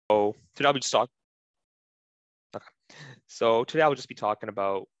today I'll be just talking. Okay. So today I'll just be talking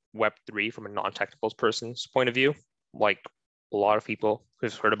about Web3 from a non-technical person's point of view. Like a lot of people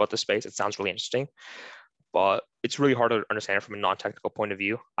who've heard about this space, it sounds really interesting, but it's really hard to understand it from a non-technical point of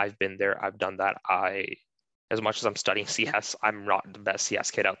view. I've been there, I've done that. As much as I'm studying CS, I'm not the best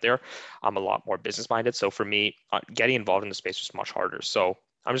CS kid out there. I'm a lot more business-minded. So for me, getting involved in the space was much harder. So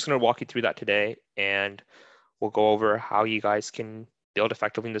I'm just going to walk you through that today, and we'll go over how you guys can build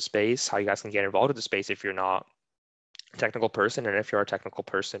effectively in the space, how you guys can get involved in the space if you're not a technical person, and if you're a technical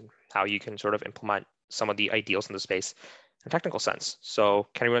person, how you can sort of implement some of the ideals in the space in a technical sense. So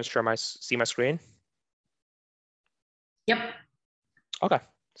can everyone see my screen? Yep. Okay,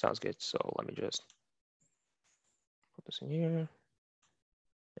 sounds good. So let me just put this in here.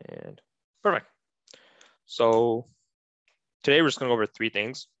 And perfect. So today we're just going to go over three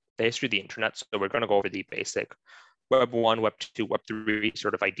things: the history of the internet. So we're going to go over the basic Web 1, Web 2, Web 3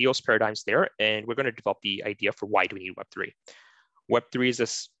 sort of ideals paradigms there. And we're going to develop the idea for why do we need Web 3. Web 3 is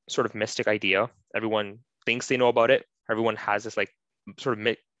this sort of mystic idea. Everyone thinks they know about it. Everyone has this like sort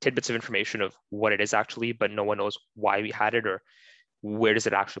of tidbits of information of what it is actually, but no one knows why we had it or where is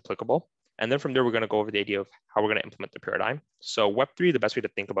it actually applicable. And then from there, we're going to go over the idea of how we're going to implement the paradigm. So Web 3, the best way to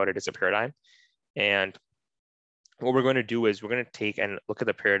think about it is a paradigm. And what we're going to do is we're going to take and look at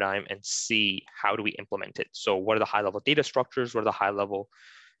the paradigm and see how do we implement it. So what are the high level data structures? What are the high level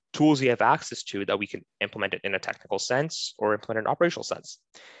tools we have access to that we can implement it in a technical sense or implement an operational sense?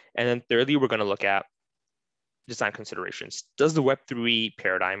 And then thirdly, we're going to look at design considerations. Does the Web3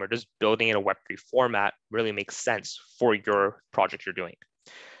 paradigm or does building in a Web3 format really make sense for your project you're doing?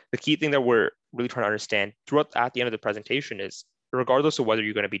 The key thing that we're really trying to understand at the end of the presentation is, regardless of whether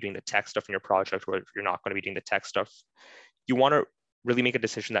you're going to be doing the tech stuff in your project or if you're not going to be doing the tech stuff, you want to really make a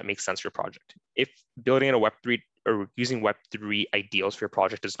decision that makes sense for your project. If building in a Web3 or using Web3 ideals for your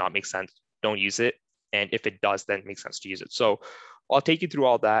project does not make sense, don't use it. And if it does, then it makes sense to use it. So I'll take you through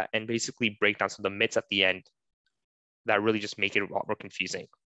all that and basically break down some of the myths at the end that really just make it a lot more confusing.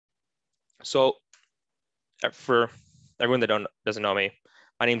 So for everyone that doesn't know me,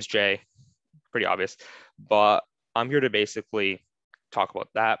 my name's Jay, pretty obvious, but I'm here to basically talk about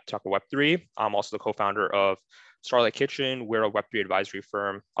that, talk about Web3. I'm also the co-founder of Starlight Kitchen. We're a Web3 advisory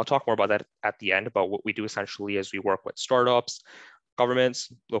firm. I'll talk more about that at the end, but what we do essentially is we work with startups,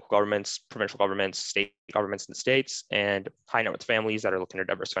 governments, local governments, provincial governments, state governments in the States, and high net worth families that are looking to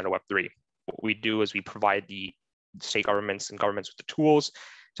diversify into Web3. What we do is we provide the state governments and governments with the tools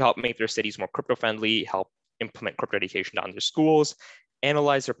to help make their cities more crypto friendly, help implement crypto education down their schools,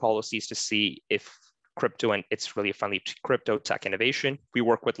 analyze their policies to see if crypto and it's really friendly to crypto tech innovation. We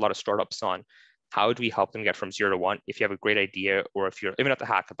work with a lot of startups on how do we help them get from 0 to 1. If you have a great idea, or if you're even at the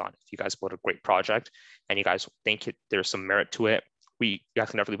hackathon, if you guys build a great project and you guys think there's some merit to it, you guys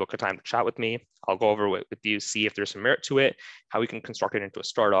can definitely book a time to chat with me. I'll go over it with you, see if there's some merit to it, how we can construct it into a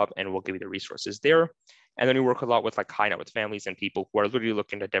startup, and we'll give you the resources there. And then we work a lot with like high net worth families and people who are literally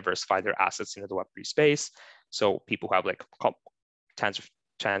looking to diversify their assets into the Web3 space. So people who have like tens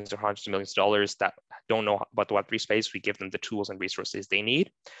or hundreds of millions of dollars that don't know about the Web3 space, we give them the tools and resources they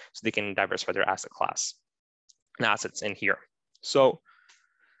need so they can diversify their asset class and assets in here. So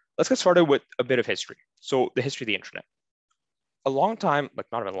let's get started with a bit of history. So the history of the internet. A long time, like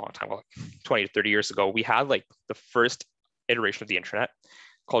not even a long time, well, 20 to 30 years ago, we had like the first iteration of the internet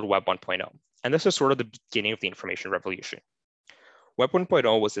called Web 1.0. And this was sort of the beginning of the information revolution. Web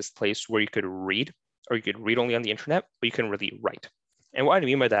 1.0 was this place where you could read, or you could read only on the internet, but you couldn't really write. And what I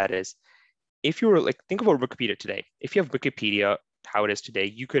mean by that is, if you were like, think about Wikipedia today. If you have Wikipedia, how it is today,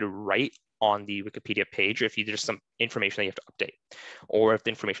 you could write on the Wikipedia page if there's some information that you have to update, or if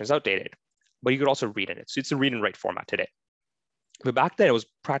the information is outdated, but you could also read in it. So it's a read and write format today. But back then it was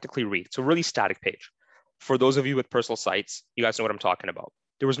practically read. It's a really static page. For those of you with personal sites, you guys know what I'm talking about.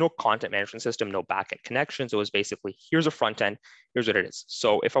 There was no content management system, no backend connections. It was basically, here's a front end, here's what it is.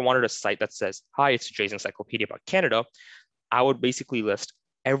 So if I wanted a site that says, hi, it's Jay's Encyclopedia about Canada, I would basically list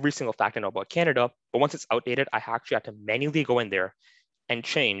every single fact I know about Canada. But once it's outdated, I actually have to manually go in there and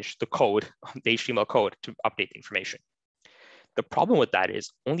change the code, the HTML code, to update the information. The problem with that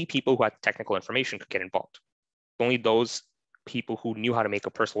is only people who had technical information could get involved. Only those people who knew how to make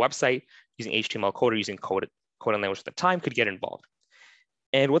a personal website using HTML code or using code and language at the time could get involved.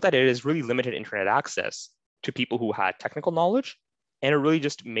 And what that is really limited internet access to people who had technical knowledge. And it really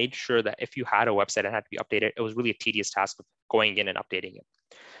just made sure that if you had a website and had to be updated, it was really a tedious task of going in and updating it.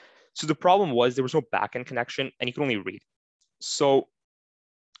 So the problem was there was no backend connection and you could only read. So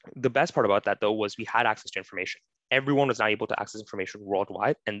the best part about that though was we had access to information. Everyone was now able to access information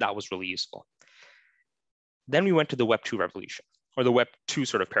worldwide, and that was really useful. Then we went to the Web 2 revolution. or the Web 2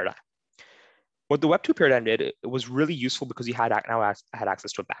 sort of paradigm. What the Web 2 paradigm did, it was really useful because you had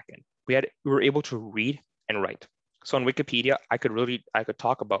access to a backend. We were able to read and write. So on Wikipedia, I could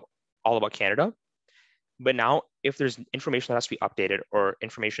talk about all about Canada, but now if there's information that has to be updated or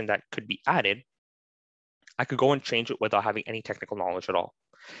information that could be added, I could go and change it without having any technical knowledge at all.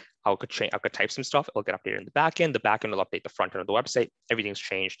 I could type some stuff, it'll get updated in the backend. The backend will update the front end of the website. Everything's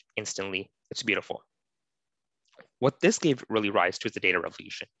changed instantly. It's beautiful. What this gave really rise to is the data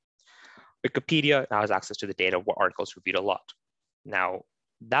revolution. Wikipedia now has access to the data, what articles reviewed a lot. Now,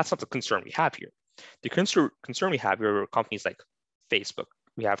 that's not the concern we have here. The concern we have here are companies like Facebook.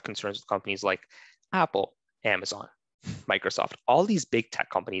 We have concerns with companies like Apple, Amazon, Microsoft. All these big tech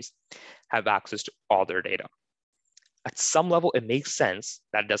companies have access to all their data. At some level, it makes sense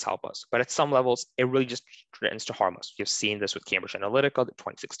that it does help us, but at some levels, it really just tends to harm us. You've seen this with Cambridge Analytica, the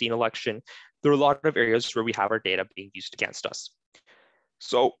 2016 election. There are a lot of areas where we have our data being used against us.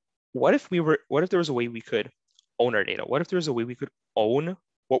 So what if there was a way we could own our data? What if there was a way we could own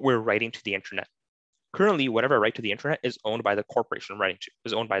what we're writing to the internet? Currently, whatever I write to the internet is owned by the corporation I'm writing to,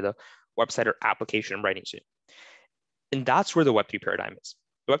 is owned by the website or application I'm writing to. And that's where the Web3 paradigm is.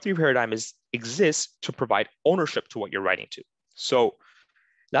 The Web3 paradigm exists to provide ownership to what you're writing to. So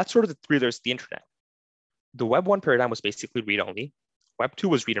that's sort of the three. There's the internet. The Web 1 paradigm was basically read only. Web 2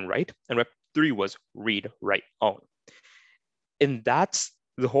 was read and write, and Web 3 was read, write, own. And that's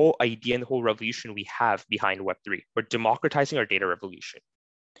the whole idea and the whole revolution we have behind Web 3. We're democratizing our data revolution.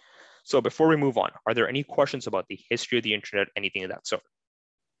 So before we move on, are there any questions about the history of the internet, anything of that sort?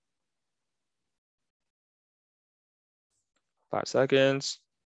 5 seconds.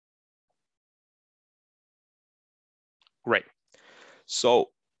 Great. So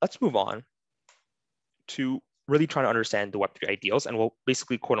let's move on to really trying to understand the Web3 ideals, and we'll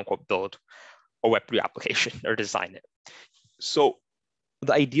basically quote unquote build a Web3 application or design it. So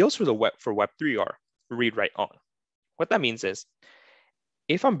the ideals for Web3 are read, write, own. What that means is,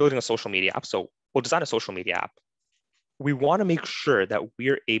 if I'm building a social media app, so we'll design a social media app, we want to make sure that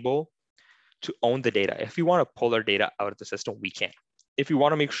we're able to own the data. If we want to pull our data out of the system, we can. If we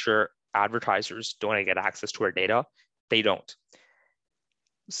want to make sure advertisers don't get access to our data, they don't.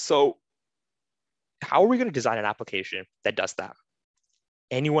 So how are we going to design an application that does that?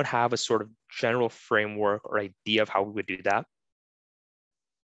 Anyone have a sort of general framework or idea of how we would do that?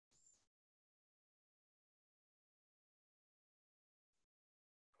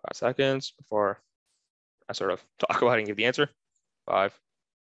 Five seconds before I sort of talk about it and give the answer. 5,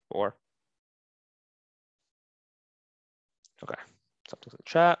 4. Okay, something's in the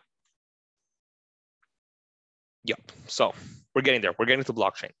chat. Yep, so we're getting there. We're getting to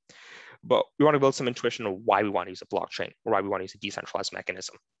blockchain. But we want to build some intuition of why we want to use a blockchain or why we want to use a decentralized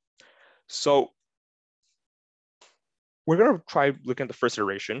mechanism. So we're going to try looking at the first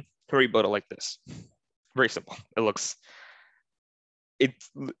iteration where we build it like this. Very simple.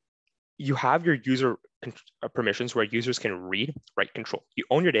 You have your user permissions where users can read, write, control. You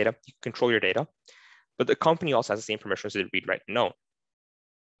own your data, you control your data, but the company also has the same permissions to read, write, and own.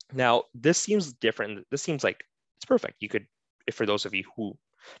 Now, this seems different. This seems like it's perfect. You could, if for those of you who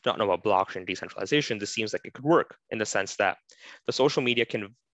don't know about blockchain decentralization, this seems like it could work in the sense that the social media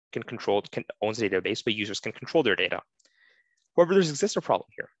can owns the database, but users can control their data. However, exists a problem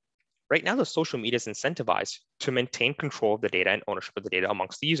here. Right now, the social media is incentivized to maintain control of the data and ownership of the data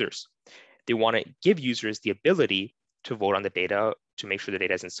amongst the users. They want to give users the ability to vote on the data to make sure the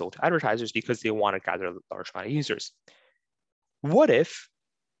data isn't sold to advertisers because they want to gather a large amount of users. What if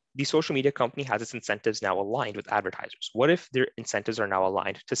the social media company has its incentives now aligned with advertisers? What if their incentives are now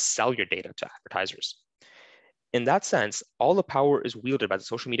aligned to sell your data to advertisers? In that sense, all the power is wielded by the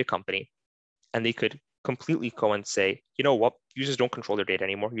social media company, and they could completely go and say, you know what, users don't control their data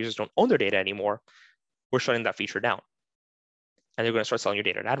anymore. Users don't own their data anymore. We're shutting that feature down. And they're going to start selling your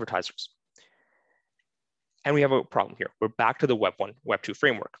data to advertisers. And we have a problem here. We're back to the Web 1, Web 2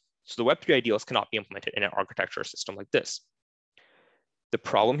 framework. So the Web 3 ideals cannot be implemented in an architecture system like this. The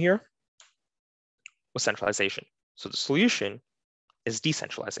problem here was centralization. So the solution is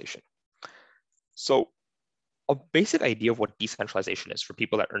decentralization. So a basic idea of what decentralization is for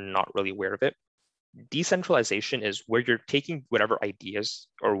people that are not really aware of it. Decentralization is where you're taking whatever ideas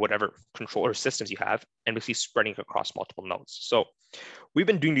or whatever control or systems you have and basically spreading it across multiple nodes. So we've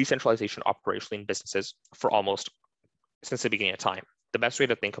been doing decentralization operationally in businesses for almost since the beginning of time. The best way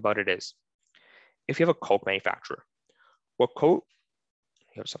to think about it is if you have a Coke manufacturer, what Coke,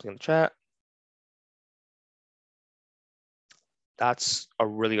 you have something in the chat. That's a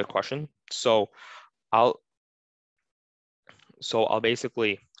really good question. So I'll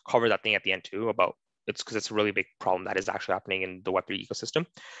basically cover that thing at the end too about it's because it's a really big problem that is actually happening in the Web3 ecosystem.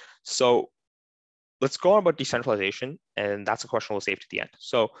 So let's go on about decentralization, and that's a question we'll save to the end.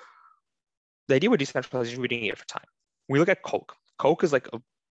 So the idea with decentralization, we're doing it for time. We look at Coke. Coke is like a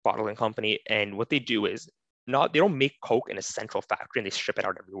bottling company, and what they do is they don't make Coke in a central factory and they ship it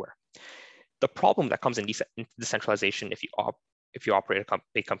out everywhere. The problem that comes in decentralization if you operate a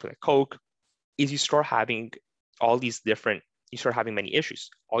big company like Coke is you start having you start having many issues.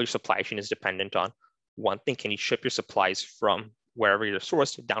 All your supply chain is dependent on one thing. Can you ship your supplies from wherever you're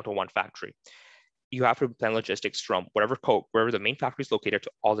sourced down to one factory? You have to plan logistics from wherever the main factory is located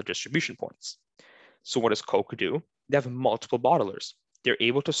to all the distribution points. So what does Coke do? They have multiple bottlers. You're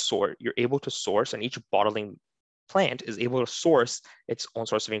able to source, and each bottling plant is able to source its own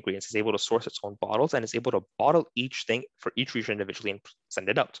source of ingredients, is able to source its own bottles, and is able to bottle each thing for each region individually and send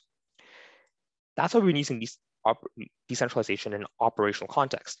it out. That's why we're using decentralization in operational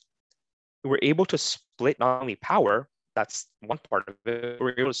context. We're able to split not only power, that's one part of it,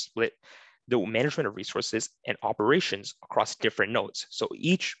 we're able to split the management of resources and operations across different nodes. So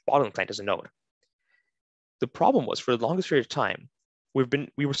each bottling plant is a node. The problem was, for the longest period of time,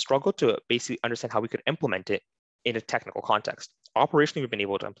 we were struggled to basically understand how we could implement it in a technical context. Operationally, we've been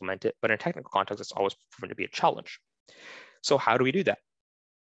able to implement it, but in a technical context, it's always proven to be a challenge. So how do we do that?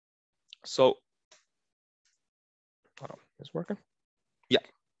 So, hold on, is it working? Yeah.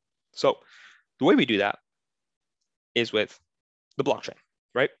 So the way we do that is with the blockchain,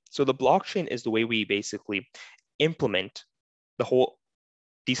 right? So the blockchain is the way we basically implement the whole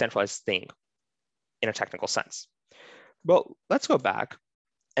decentralized thing in a technical sense. But let's go back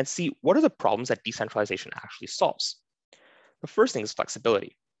and see what are the problems that decentralization actually solves. The first thing is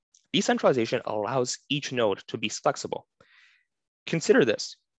flexibility. Decentralization allows each node to be flexible. Consider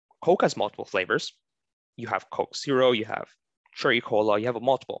this. Coke has multiple flavors. You have Coke Zero, you have Cherry Cola, you have a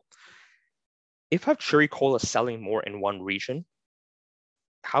multiple. If I have Cherry Cola selling more in one region,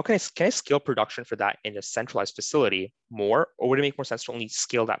 how can I scale production for that in a centralized facility more, or would it make more sense to only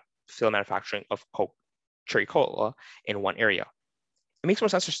scale manufacturing of Coke Cherry Cola in one area? It makes more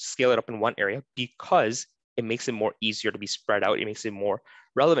sense to scale it up in one area because it makes it more easier to be spread out. It makes it more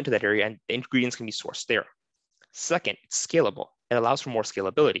relevant to that area, and the ingredients can be sourced there. Second, it's scalable. It allows for more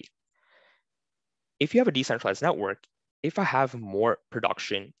scalability. If you have a decentralized network, if I have more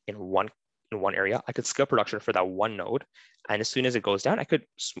production in one area, I could scale production for that one node. And as soon as it goes down, I could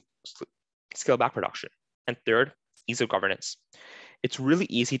scale back production. And third, ease of governance. It's really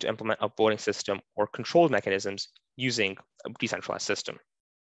easy to implement a voting system or control mechanisms using a decentralized system.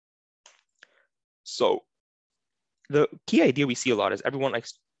 So the key idea we see a lot is everyone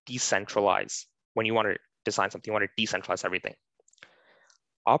likes decentralize. When you want to design something, you want to decentralize everything.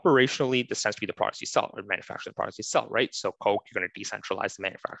 Operationally, this tends to be the products you sell or manufacture the products you sell, right? So Coke, you're going to decentralize the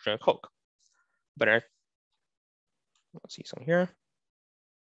manufacturing of Coke. But let's see some here.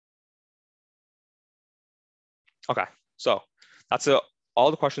 Okay, so that's all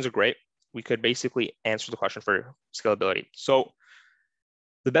the questions are great. We could basically answer the question for scalability. So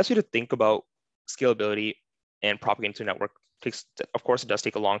the best way to think about scalability and propagating to a network of course, it does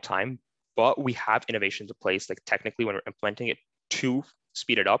take a long time, but we have innovations in place, like technically when we're implementing it to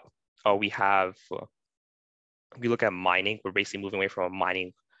speed it up. We look at mining, we're basically moving away from a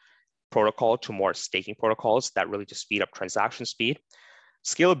mining protocol to more staking protocols that really just speed up transaction speed.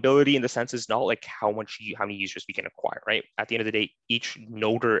 Scalability in the sense is not like how many users we can acquire, right? At the end of the day, each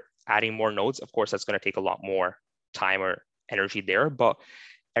node or adding more nodes, of course, that's going to take a lot more time or energy there. But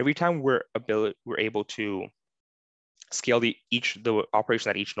every time we're able to scale the operation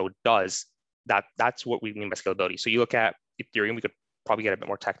that each node does, that's what we mean by scalability. So you look at Ethereum, we could probably get a bit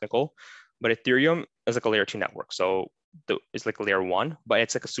more technical, but Ethereum is like a layer 2 network. So it's like a layer 1, but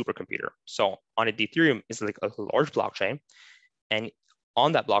it's like a supercomputer. So on Ethereum is like a large blockchain, and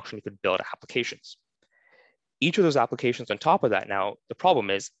on that blockchain you could build applications. Each of those applications on top of that, now the problem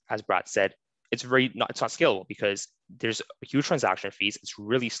is, as Brad said, it's not scalable because there's huge transaction fees. It's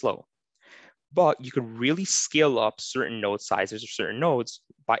really slow. But you could really scale up certain node sizes or certain nodes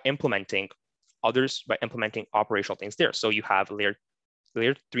by implementing operational things there. So you have layer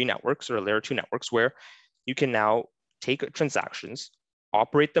 3 networks or layer 2 networks where you can now take transactions,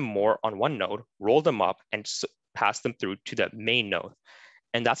 operate them more on one node, roll them up, and pass them through to the main node.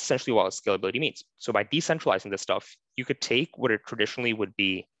 And that's essentially what scalability means. So by decentralizing this stuff, you could take what it traditionally would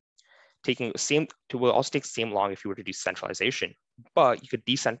be taking will also take the same long if you were to do centralization, but you could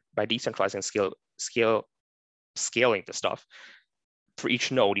by decentralizing scaling the stuff for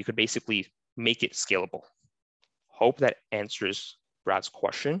each node, you could basically make it scalable. Hope that answers Brad's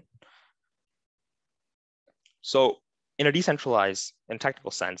question. So in a decentralized and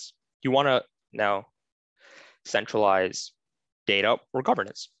technical sense, you want to now centralized data or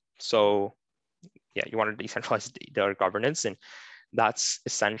governance. So yeah, you want to decentralize data or governance, and that's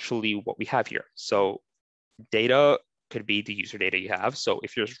essentially what we have here. So data could be the user data you have. So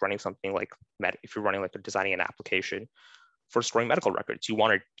if you're running something like if you're running like designing an application for storing medical records, you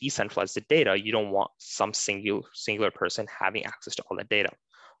want to decentralize the data. You don't want some singular person having access to all that data.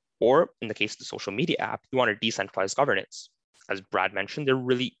 Or in the case of the social media app, you want to decentralize governance. As Brad mentioned,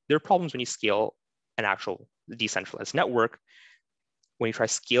 there are problems when you scale an actual decentralized network. When you try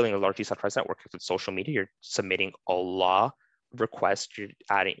scaling a large decentralized network, if it's social media, you're submitting a lot of requests, you're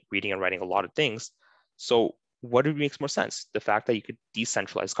reading and writing a lot of things. So what makes more sense? The fact that you could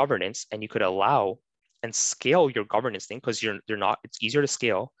decentralize governance and you could allow and scale your governance thing, because it's easier to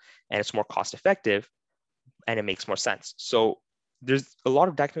scale and it's more cost effective and it makes more sense. So there's a lot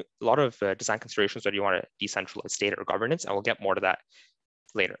of design considerations whether you want to decentralize data or governance, and we'll get more to that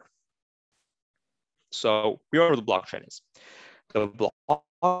later. So we know what the blockchain is. The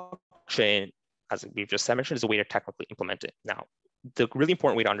blockchain, as we've just mentioned, is a way to technically implement it. Now, the really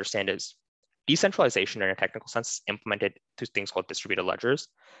important way to understand is decentralization in a technical sense is implemented through things called distributed ledgers.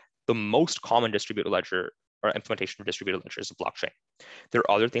 The most common distributed ledger or implementation of distributed ledger is a blockchain. There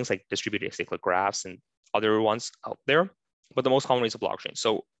are other things like distributed acyclic graphs and other ones out there, but the most common is a blockchain.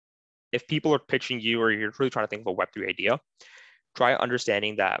 So if people are pitching you or you're really trying to think of a Web3 idea, try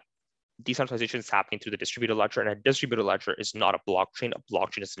understanding that decentralization is happening through the distributed ledger, and a distributed ledger is not a blockchain. A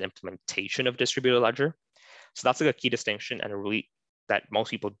blockchain is an implementation of distributed ledger. So that's like a key distinction and that most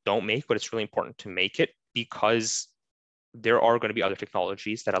people don't make, but it's really important to make it because there are going to be other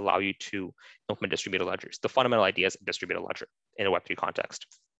technologies that allow you to implement distributed ledgers. The fundamental idea is a distributed ledger in a Web3 context.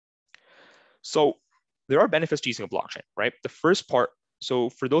 So there are benefits to using a blockchain, right? The first part, so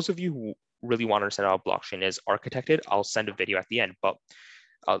for those of you who really want to understand how a blockchain is architected, I'll send a video at the end, but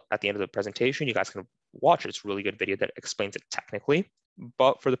at the end of the presentation, you guys can watch it. It's a really good video that explains it technically.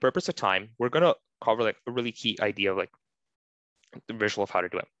 But for the purpose of time, we're going to cover like a really key idea of like the visual of how to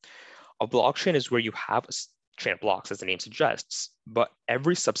do it. A blockchain is where you have a chain of blocks, as the name suggests, but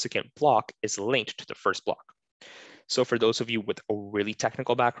every subsequent block is linked to the first block. So for those of you with a really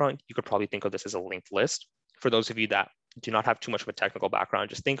technical background, you could probably think of this as a linked list. For those of you that do not have too much of a technical background,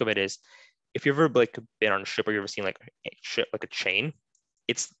 just think of it as if you've ever like been on a ship or you've ever seen like a chain,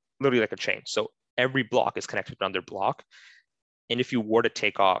 it's literally like a chain. So every block is connected to another block. And if you were to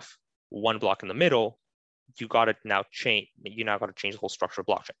take off one block in the middle, you now got to change the whole structure of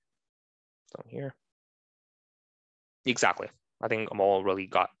blockchain. So here. Exactly. I think Amol really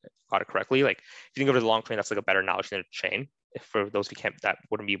got it correctly. Like if you think of it as a long chain, that's like a better analogy than a chain. If for those who can't, that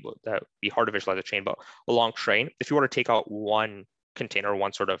would be hard to visualize a chain, but a long chain, if you were to take out one container,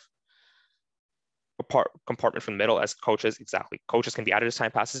 one sort of compartment from the middle as coaches, exactly. Coaches can be added as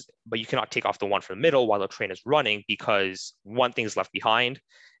time passes, but you cannot take off the one from the middle while the train is running because one thing is left behind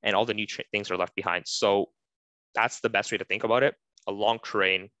and all the new things are left behind. So that's the best way to think about it. A long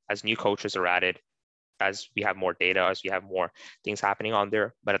train as new coaches are added, as we have more data, as we have more things happening on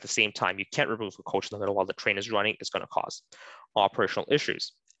there. But at the same time, you can't remove a coach in the middle while the train is running. It's going to cause operational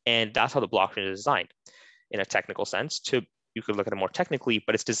issues. And that's how the blockchain is designed in a technical sense. You could look at it more technically,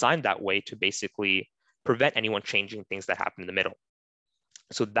 but it's designed that way to basically prevent anyone changing things that happen in the middle.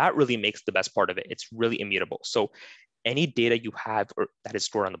 So that really makes the best part of it. It's really immutable. So any data you have or that is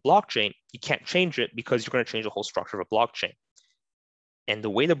stored on the blockchain, you can't change it because you're going to change the whole structure of a blockchain. And the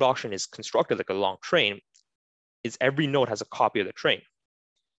way the blockchain is constructed, like a long train, is every node has a copy of the train.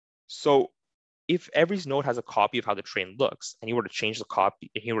 So if every node has a copy of how the train looks, and you were to change the copy,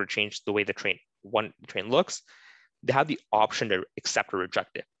 and you were to change the way the train looks, they have the option to accept or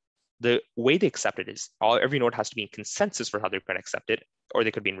reject it. The way they accept it is every node has to be in consensus for how they're going to accept it, or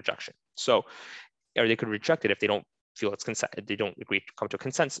they could be in rejection. So, or they could reject it if they don't feel it's they don't agree to come to a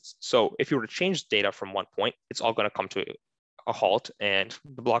consensus. So if you were to change data from one point, it's all going to come to a halt, and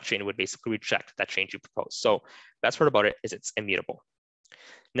the blockchain would basically reject that change you propose. So best part about it is it's immutable.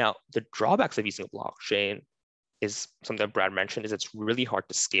 Now, the drawbacks of using a blockchain is something that Brad mentioned, is it's really hard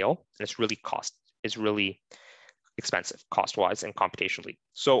to scale, and it's really expensive cost-wise and computationally.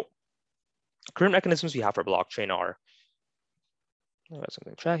 So current mechanisms we have for blockchain are,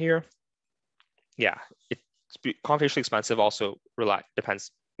 something in chat here. Yeah, it's computationally expensive, also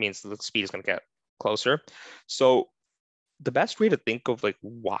means the speed is going to get closer. So the best way to think of like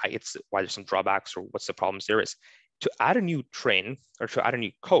why there's some drawbacks or what's the problems there is to add a new train or to add a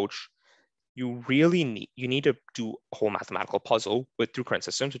new coach, you need to do a whole mathematical puzzle through current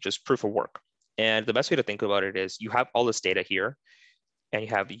systems, which is proof of work. And the best way to think about it is you have all this data here, and you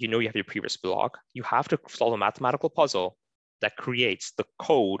have your previous block. You have to solve a mathematical puzzle that creates the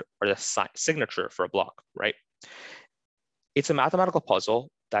code or the signature for a block, right? It's a mathematical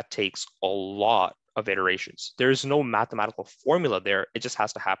puzzle that takes a lot of iterations. There's no mathematical formula there. It just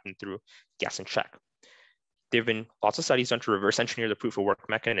has to happen through guess and check. There have been lots of studies done to reverse engineer the proof of work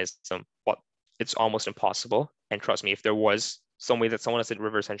mechanism, but it's almost impossible. And trust me, if there was some way that someone else had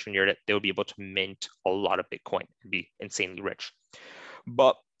reverse engineered it, they would be able to mint a lot of Bitcoin and be insanely rich.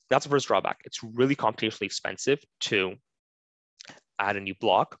 But that's the first drawback. It's really computationally expensive to add a new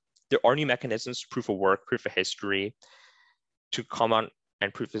block. There are new mechanisms, proof of work, proof of history, to come on,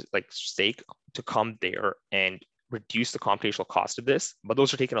 and proof of stake to come there and reduce the computational cost of this, but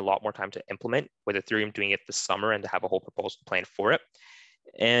those are taking a lot more time to implement, with Ethereum doing it this summer and to have a whole proposal plan for it.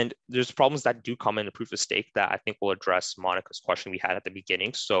 And there's problems that do come in the proof of stake that I think will address Monica's question we had at the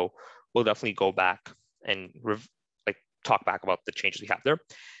beginning. So we'll definitely go back and talk back about the changes we have there.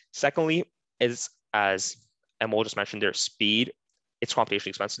 Secondly, is, as Emil just mentioned there, speed. It's computationally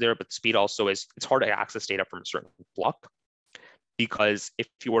expensive there, but speed also is, it's hard to access data from a certain block. Because if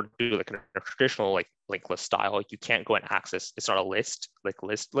you were to do like a traditional linked list style, you can't go and access, it's not a list,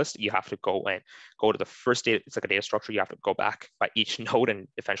 list. You have to go to the first data, it's like a data structure. You have to go back by each node and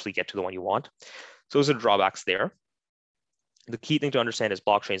eventually get to the one you want. So those are the drawbacks there. The key thing to understand is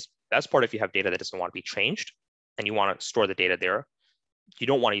blockchains, best part if you have data that doesn't want to be changed and you want to store the data there. You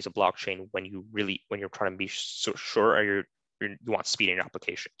don't want to use a blockchain when you're trying to be so sure, or you want speed in your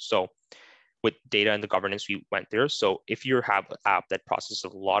application. So with data and the governance, we went there. So if you have an app that processes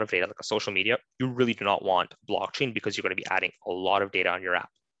a lot of data, like a social media, you really do not want blockchain because you're going to be adding a lot of data on your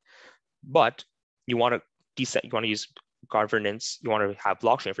app. But you want to use governance, you want to have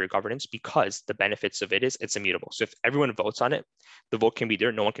blockchain for your governance because the benefits of it is it's immutable. So if everyone votes on it, the vote can be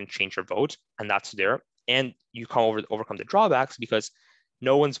there, no one can change your vote, and that's there. And you overcome the drawbacks because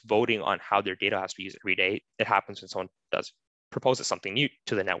no one's voting on how their data has to be used every day. It happens when someone proposes something new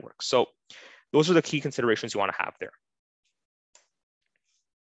to the network. So those are the key considerations you want to have there.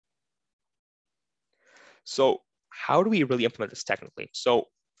 So how do we really implement this technically? So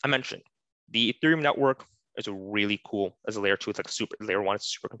I mentioned the Ethereum network is a really cool, as a layer 2, it's like a super layer 1,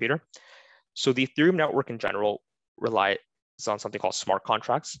 it's a supercomputer. So the Ethereum network in general relies on something called smart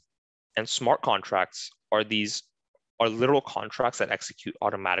contracts. And smart contracts are literal contracts that execute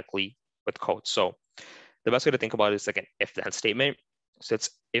automatically with code. So the best way to think about it is like an if-then statement. So it's,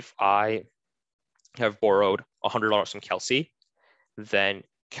 if I have borrowed $100 from Kelsey, then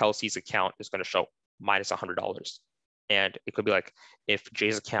Kelsey's account is going to show minus $100. And it could be like, if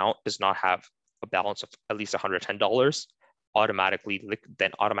Jay's account does not have a balance of at least $110, automatically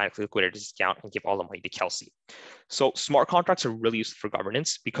liquidate his account and give all the money to Kelsey. So smart contracts are really useful for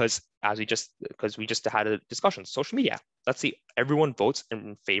governance because we just had a discussion, social media. Let's see, everyone votes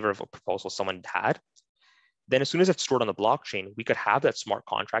in favor of a proposal someone had. Then as soon as it's stored on the blockchain, we could have that smart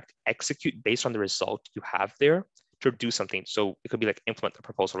contract execute based on the result you have there to do something. So it could be like implement the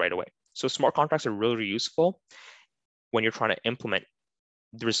proposal right away. So smart contracts are really useful when you're trying to implement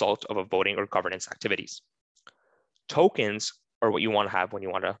the result of a voting or governance activities. Tokens are what you want to have when you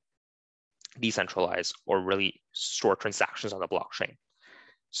want to decentralize or really store transactions on the blockchain.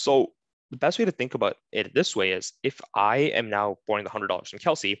 So the best way to think about it this way is, if I am now borrowing the $100 from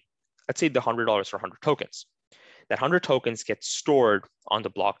Kelsey, let's say the $100 for 100 tokens. That 100 tokens get stored on the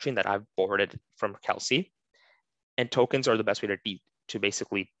blockchain that I've borrowed it from Kelsey. And tokens are the best way to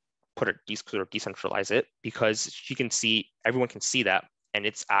basically decentralize it, because everyone can see that, and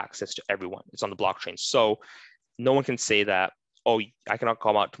it's access to everyone. It's on the blockchain. So no one can say that, oh, I cannot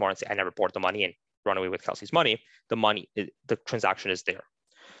come out tomorrow and say I never borrowed the money and run away with Kelsey's money. The transaction is there.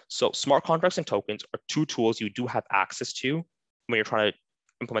 So smart contracts and tokens are two tools you do have access to when you're trying to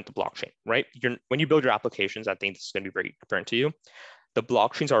implement the blockchain, right? When you build your applications, I think this is going to be very apparent to you. The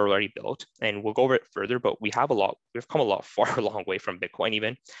blockchains are already built, and we'll go over it further, but we've come a long way from Bitcoin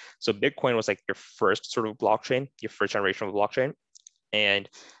even. So Bitcoin was like your first sort of blockchain, your first generation of a blockchain. And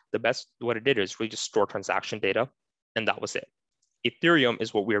what it did is really just store transaction data, and that was it. Ethereum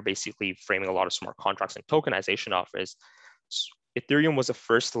is what we're basically framing a lot of smart contracts and tokenization of. Is Ethereum was the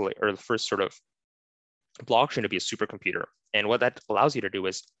first sort of blockchain to be a supercomputer. And what that allows you to do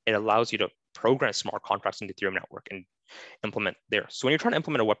is it allows you to program smart contracts in the Ethereum network and implement there. So when you're trying to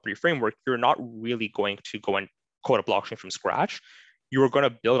implement a Web3 framework, you're not really going to go and code a blockchain from scratch. You're going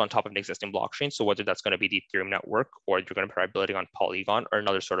to build on top of an existing blockchain. So whether that's going to be the Ethereum network, or you're going to try building on Polygon or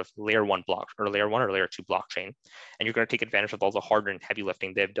another sort of layer 1 block, or layer 1 or layer 2 blockchain, and you're going to take advantage of all the hard and heavy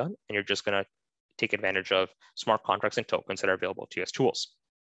lifting they've done, and you're just going to take advantage of smart contracts and tokens that are available to you as tools.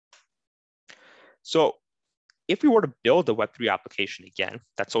 So if we were to build a Web3 application again,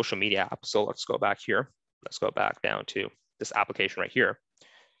 that social media app, so let's go back here. Let's go back down to this application right here.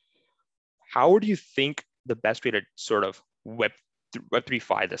 How do you think the best way to sort of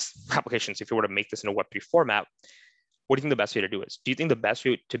Web3-fy this application, so if you were to make this in a Web3 format, what do you think the best way to do is? Do you think the best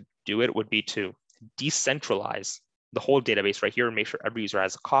way to do it would be to decentralize the whole database right here and make sure every user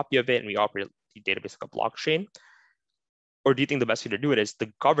has a copy of it and we operate the database like a blockchain? Or do you think the best way to do it is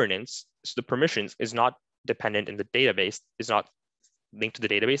the governance, so the permissions is not dependent in the database, is not linked to the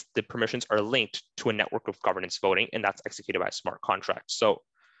database, the permissions are linked to a network of governance voting, and that's executed by a smart contract. So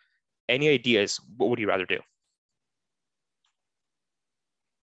any ideas, what would you rather do?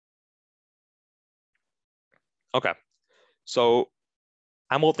 Okay, so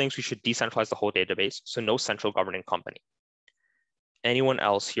Amol thinks we should decentralize the whole database, so no central governing company. Anyone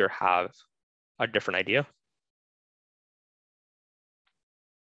else here have a different idea?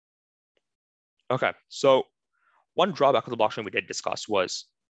 Okay, so one drawback of the blockchain we did discuss was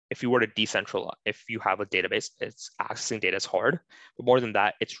if you were to decentralize, if you have a database, it's accessing data is hard, but more than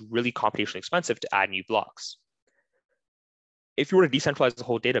that, it's really computationally expensive to add new blocks. If you were to decentralize the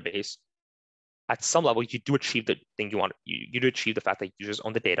whole database, at some level, you do achieve the thing you want. You do achieve the fact that users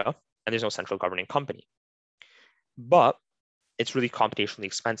own the data and there's no central governing company. But it's really computationally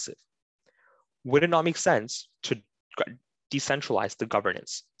expensive. Would it not make sense to decentralize the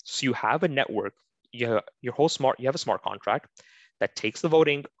governance? So you have a network, you have a smart contract that takes the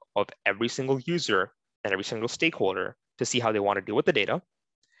voting of every single user and every single stakeholder to see how they want to deal with the data.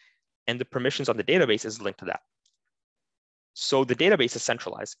 And the permissions on the database is linked to that. So the database is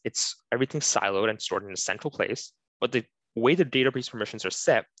centralized. It's everything siloed and stored in a central place, but the way the database permissions are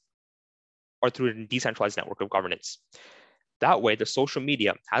set are through a decentralized network of governance. That way, the social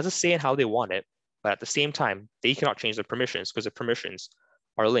media has a say in how they want it, but at the same time, they cannot change the permissions because the permissions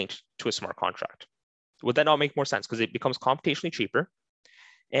are linked to a smart contract. Would that not make more sense? Because it becomes computationally cheaper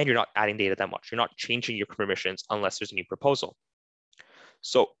and you're not adding data that much. You're not changing your permissions unless there's a new proposal.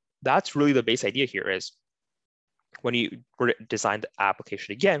 So that's really the base idea here is when you were to design the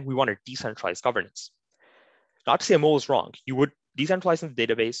application again, we want to decentralize governance. Not to say Amol is wrong. You would decentralizing the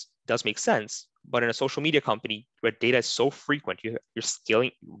database does make sense, but in a social media company where data is so frequent, you're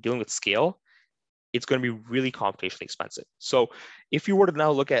dealing with scale, it's going to be really computationally expensive. So if you were to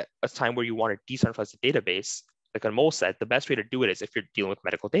now look at a time where you want to decentralize the database, like Amol said, the best way to do it is if you're dealing with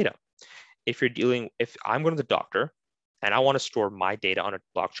medical data. If I'm going to the doctor and I want to store my data on a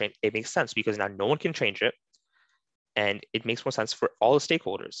blockchain, it makes sense because now no one can change it. And it makes more sense for all the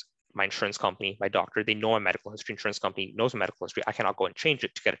stakeholders. My insurance company, my doctor, they know my medical history. Insurance company knows my medical history. I cannot go and change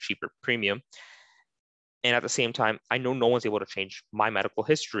it to get a cheaper premium. And at the same time, I know no one's able to change my medical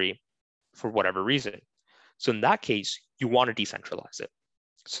history for whatever reason. So in that case, you want to decentralize it.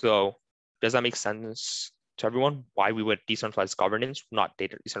 So does that make sense to everyone? Why we would decentralize governance, not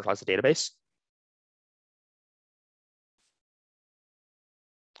decentralize the database?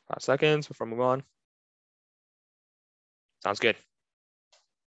 5 seconds before I move on. Sounds good.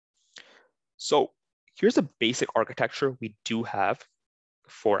 So here's the basic architecture we do have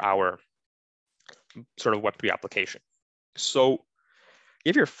for our sort of Web3 application. So you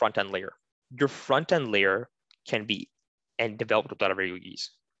have your front-end layer. Your front-end layer can be developed with whatever you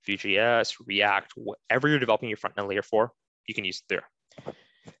use. Vue.js, React, whatever you're developing your front-end layer for, you can use it there.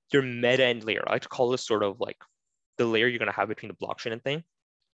 Your meta-end layer, I like to call this sort of like the layer you're going to have between the blockchain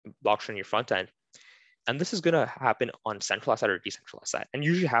and your front end. And this is going to happen on centralized side or decentralized side, and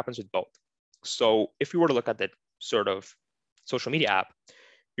usually happens with both. So if you were to look at the sort of social media app,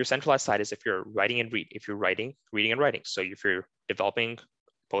 your centralized side is if you're writing and reading. If you're reading and writing. So if you're developing,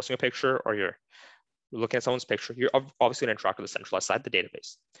 posting a picture, or you're looking at someone's picture, you're obviously going to interact with the centralized side, the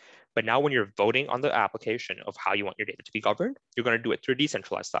database. But now when you're voting on the application of how you want your data to be governed, you're going to do it through a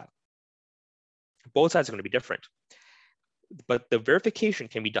decentralized side. Both sides are going to be different, but the verification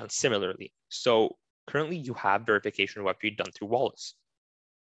can be done similarly. So currently you have verification in Web3 done through wallets.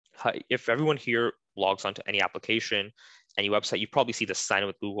 If everyone here logs onto any application, any website, you probably see the sign in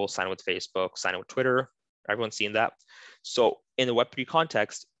with Google, sign in with Facebook, sign in with Twitter. Everyone's seen that. So in the Web3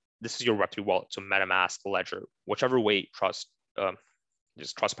 context, this is your Web3 wallet. So MetaMask, Ledger, whichever way,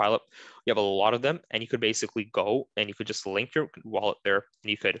 just Trustpilot. You have a lot of them, and you could basically go and you could just link your wallet there,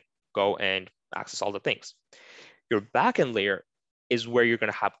 and you could go and access all the things. Your backend layer is where you're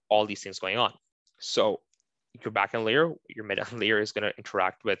going to have all these things going on. So your backend layer, your mid-end layer is going to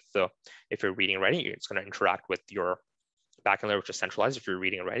interact with if you're reading and writing, it's going to interact with your backend layer, which is centralized if you're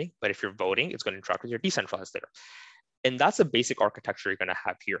reading and writing. But if you're voting, it's going to interact with your decentralized layer. And that's a basic architecture you're going to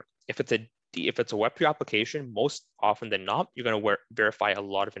have here. If it's a Web3 application, most often than not, you're going to verify a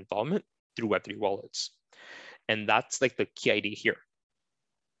lot of involvement through Web3 wallets. And that's like the key idea here.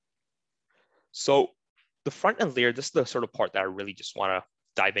 So the front end layer, this is the sort of part that I really just want to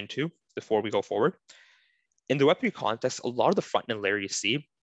dive into before we go forward. in the Web3 context, a lot of the front-end layer you see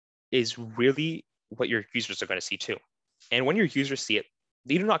is really what your users are going to see too. And when your users see it,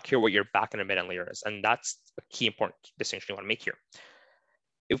 they do not care what your back-end and mid-end layer is. And that's a key important distinction you want to make here.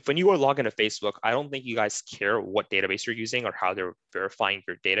 If when you go log into Facebook, I don't think you guys care what database you're using or how they're verifying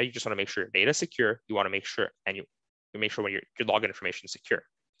your data. You just want to make sure your data is secure. You want to make sure, and you make sure when your login information is secure.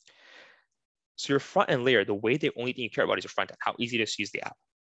 So your front-end layer, the only thing you care about is your front-end, how easy it is to use the app.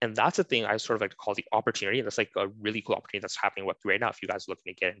 And that's the thing I sort of like to call the opportunity. And that's like a really cool opportunity that's happening in Web3 right now. If you guys are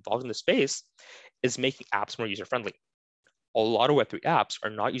looking to get involved in the space, is making apps more user-friendly. A lot of Web3 apps are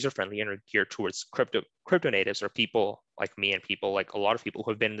not user-friendly and are geared towards crypto natives or people like me and people like a lot of people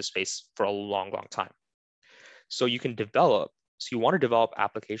who have been in the space for a long, long time. So you want to develop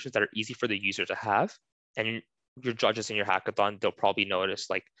applications that are easy for the user to have. And your judges in your hackathon, they'll probably notice,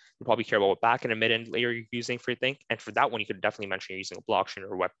 like, you probably care about what backend and mid-end layer you're using for your thing. And for that one, you could definitely mention you're using a blockchain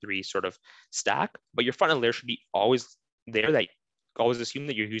or Web3 sort of stack, but your front-end layer should be always there, that always assume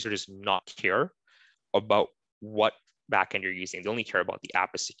that your user does not care about what backend you're using. They only care about the app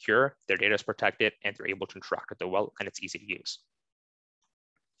is secure, their data is protected, and they're able to interact with it well, and it's easy to use.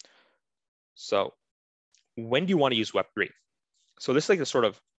 So when do you want to use Web3? So this is like the sort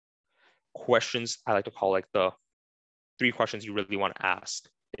of questions I like to call like the 3 questions you really want to ask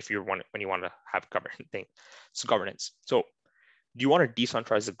when you want to have governance thing. So governance. So do you want to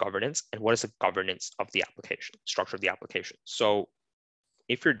decentralize the governance, and what is the governance of the application, structure of the application? So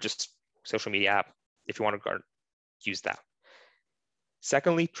if you're just social media app, if you want to use that.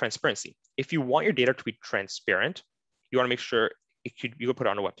 Secondly, transparency. If you want your data to be transparent, you want to make sure you could put it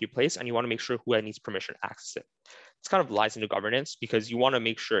on a Web3 place, and you want to make sure who needs permission to access it. It's kind of lies into governance, because you want to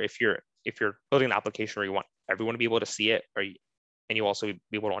make sure if you're building an application where you want everyone to be able to see it, and you also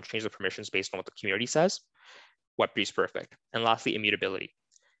be able to change the permissions based on what the community says, Web3 is perfect. And lastly, immutability.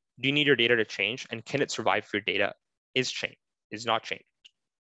 Do you need your data to change, and can it survive if your data is not changed?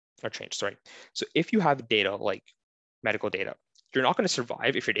 So if you have data like medical data, you're not going to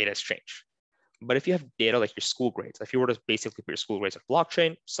survive if your data is changed. But if you have data like your school grades, if you were to basically put your school grades on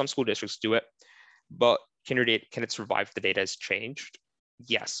blockchain, some school districts do it, but can it survive if the data is changed?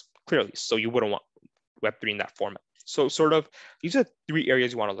 Yes, clearly. So you wouldn't want Web3 in that format. So sort of these are 3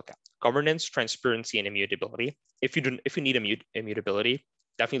 areas you want to look at: governance, transparency, and immutability. If you need immutability,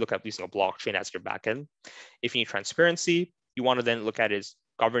 definitely look at using a blockchain as your backend. If you need transparency, you want to then look at is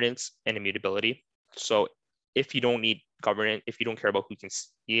governance and immutability. So if you don't need governance, if you don't care about who can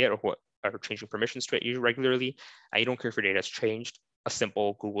see it or what are changing permissions to it regularly, and you don't care if your data has changed, a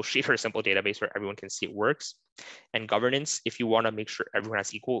simple Google Sheet or a simple database where everyone can see it works. And governance, if you want to make sure everyone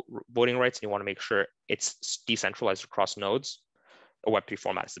has equal voting rights and you want to make sure it's decentralized across nodes, a Web3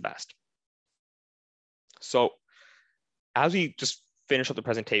 format is the best. So as we just finish up the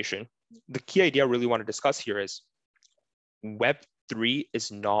presentation, the key idea I really want to discuss here is Web3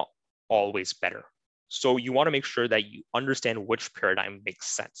 is not always better. So you want to make sure that you understand which paradigm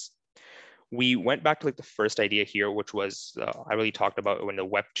makes sense. We went back to like the first idea here, which was I really talked about when the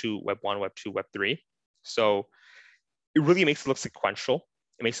Web 2, Web 1, Web 2, Web 3. So it really makes it look sequential.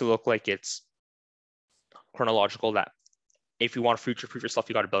 It makes it look like it's chronological, that if you want to future-proof yourself,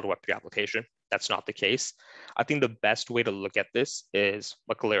 you got to build a Web3 application. That's not the case. I think the best way to look at this is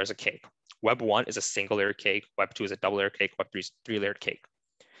like a layer as a cake. Web 1 is a single layer cake. Web 2 is a double layer cake. Web 3 is a 3-layered cake.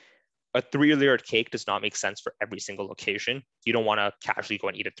 A 3-layered cake does not make sense for every single location. You don't want to casually go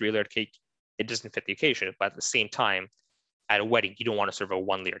and eat a 3-layered cake. It doesn't fit the occasion, but at the same time, at a wedding, you don't want to serve a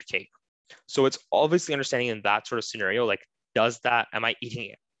 1-layered cake. So it's obviously understanding in that sort of scenario, like, am I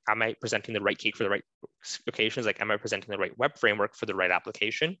eating it? Am I presenting the right cake for the right occasions? Like, am I presenting the right web framework for the right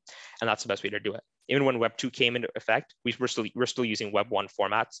application? And that's the best way to do it. Even when Web 2 came into effect, we're still using Web 1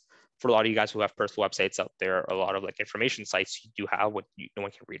 formats. For a lot of you guys who have personal websites out there, a lot of like information sites you do have what no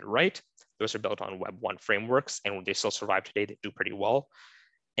one can read or write. Those are built on Web 1 frameworks, and when they still survive today, they do pretty well.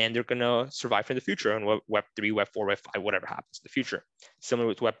 And they're going to survive in the future on Web 3, Web 4, Web 5, whatever happens in the future. Similar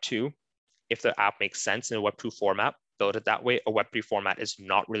with Web 2, if the app makes sense in a Web 2 format, build it that way. A Web 3 format is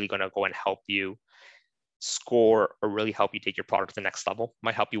not really going to go and help you score or really help you take your product to the next level.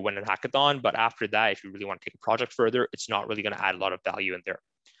 Might help you win a hackathon, but after that, if you really want to take a project further, it's not really going to add a lot of value in there.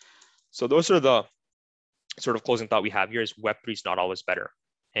 So those are the sort of closing thought we have here is Web3 is not always better.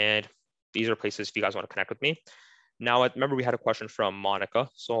 And these are places if you guys want to connect with me. Now, remember we had a question from Monica,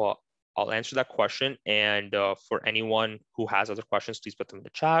 so I'll answer that question. And for anyone who has other questions, please put them in the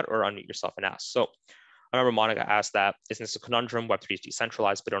chat or unmute yourself and ask. So I remember Monica asked that, isn't this a conundrum? Web3 is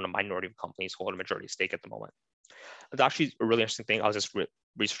decentralized, but only a minority of companies hold a majority stake at the moment. It's actually a really interesting thing. I was just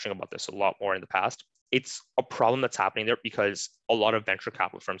researching about this a lot more in the past. It's a problem that's happening there because a lot of venture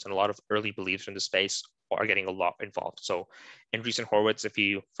capital firms and a lot of early believers in the space are getting a lot involved. So Andreessen Horowitz,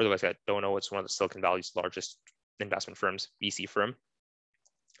 for those that don't know, it's one of the Silicon Valley's largest investment firms, VC firm.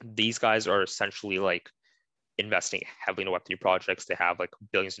 These guys are essentially like investing heavily in Web3 projects. They have like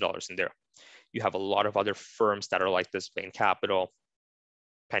billions of dollars in there. You have a lot of other firms that are like this, Bain Capital,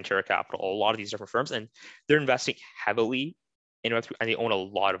 Pantera Capital, a lot of these different firms, and they're investing heavily in Web3, and they own a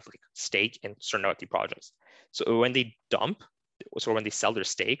lot of like stake in certain Web3 projects. So when they when they sell their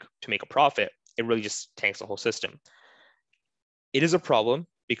stake to make a profit, it really just tanks the whole system. It is a problem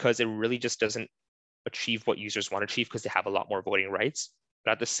because it really just doesn't achieve what users want to achieve because they have a lot more voting rights.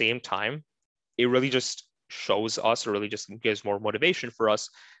 But at the same time, it really just shows us, or really just gives more motivation for us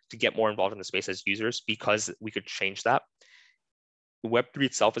to get more involved in the space as users, because we could change that. Web3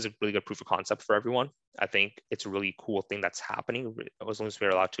 itself is a really good proof of concept for everyone. I think it's a really cool thing that's happening. As long as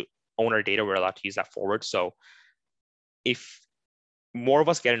we're allowed to own our data, we're allowed to use that forward. So if more of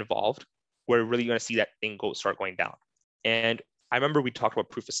us get involved, we're really going to see that thing start going down. And I remember we talked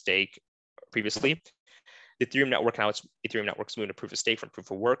about proof of stake previously. The Ethereum network, now Ethereum network's moving to proof of stake from proof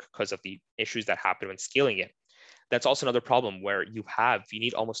of work because of the issues that happen when scaling it. That's also another problem where you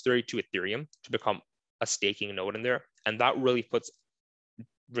need almost 32 Ethereum to become a staking node in there. And that really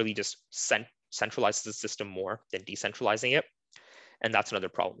just centralizes the system more than decentralizing it. And that's another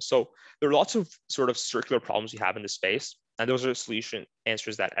problem. So there are lots of sort of circular problems you have in this space. And those are solution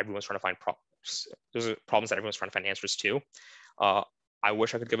answers that everyone's trying to find problems. Those are problems that everyone's trying to find answers to. I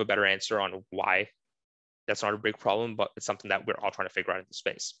wish I could give a better answer on why that's not a big problem, but it's something that we're all trying to figure out in the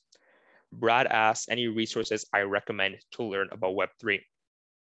space. Brad asks, any resources I recommend to learn about Web3?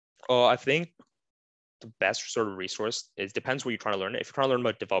 I think the best sort of resource depends what you're trying to learn. If you're trying to learn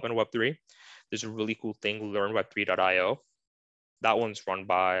about development of Web3, there's a really cool thing, learnweb3.io. That one's run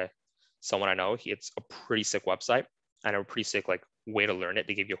by someone I know. It's a pretty sick website and a pretty sick way to learn it.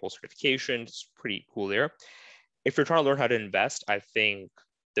 They give you a whole certification. It's pretty cool there. If you're trying to learn how to invest, I think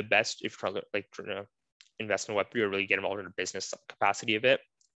the best, if you're trying to invest in Web3 or really get involved in the business capacity of it,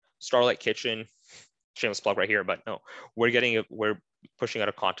 Starlight Kitchen, shameless plug right here, but no, we're pushing out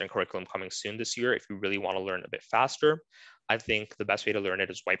a content curriculum coming soon this year. If you really want to learn a bit faster, I think the best way to learn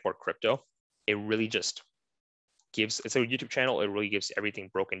it is Whiteboard Crypto. It really just it's a YouTube channel. It really gives everything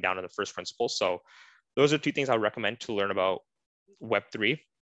broken down in the first principles. So those are two things I would recommend to learn about Web3.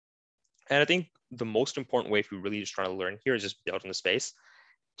 And I think the most important way, if you're really just trying to learn here, is just build in the space.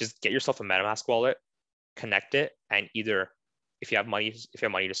 Just get yourself a MetaMask wallet, connect it, and either if you have money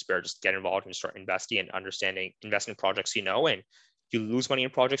to spare, just get involved and start investing and invest in projects and you lose money in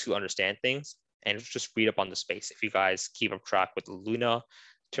projects, you'll understand things, and just read up on the space. If you guys keep up track with the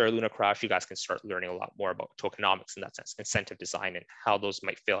Terra Luna crash, you guys can start learning a lot more about tokenomics in that sense, incentive design, and how those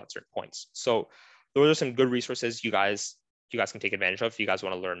might fail at certain points. So those are some good resources you guys can take advantage of if you guys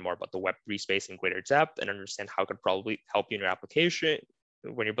want to learn more about the Web3 space in greater depth and understand how it could probably help you in your application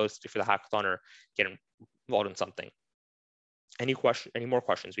when you're both for the hackathon or get involved in something. Any more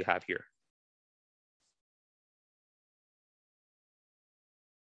questions we have here?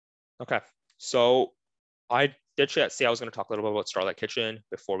 Okay, so I did say I was going to talk a little bit about Starlight Kitchen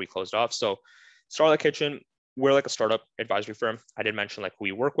before we closed off. So Starlight Kitchen, we're like a startup advisory firm. I did mention who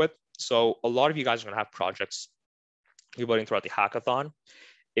we work with. So a lot of you guys are going to have projects you're building throughout the hackathon.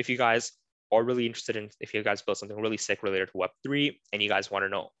 If you guys are really interested if you guys build something really sick related to Web3 and you guys want to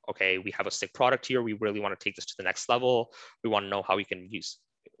know, okay, we have a sick product here, we really want to take this to the next level. We want to know how we can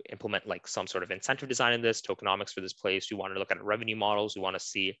implement some sort of incentive design in this, tokenomics for this place. We want to look at revenue models. We want to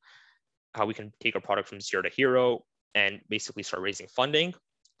see how we can take a product from zero to hero and basically start raising funding.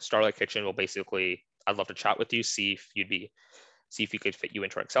 Starlight Kitchen will I'd love to chat with you, see if we could fit you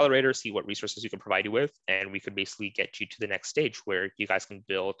into our accelerator, see what resources we can provide you with, and we could basically get you to the next stage where you guys can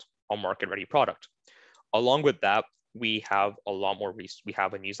build a market-ready product. Along with that, we have a lot more. We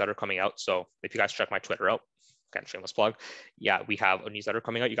have a newsletter coming out. So if you guys check my Twitter out, kind of shameless plug, yeah, we have a newsletter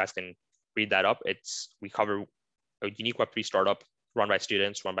coming out. You guys can read that up. We cover a unique Web3 startup run by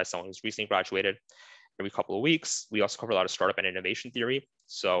students, run by someone who's recently graduated every couple of weeks. We also cover a lot of startup and innovation theory.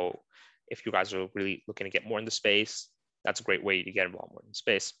 So if you guys are really looking to get more in the space, that's a great way to get involved more in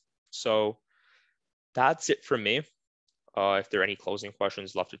space. So that's it from me. If there are any closing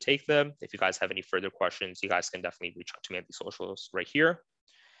questions, love to take them. If you guys have any further questions, you guys can definitely reach out to me at the socials right here.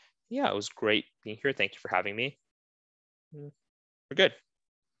 Yeah, it was great being here. Thank you for having me. We're good.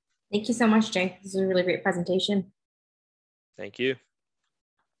 Thank you so much, Jay. This is a really great presentation. Thank you.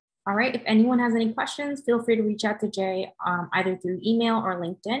 All right, if anyone has any questions, feel free to reach out to Jay either through email or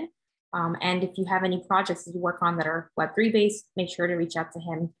LinkedIn. And if you have any projects that you work on that are Web3 based, make sure to reach out to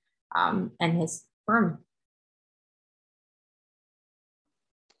him and his firm.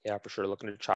 Yeah, for sure. Looking to chat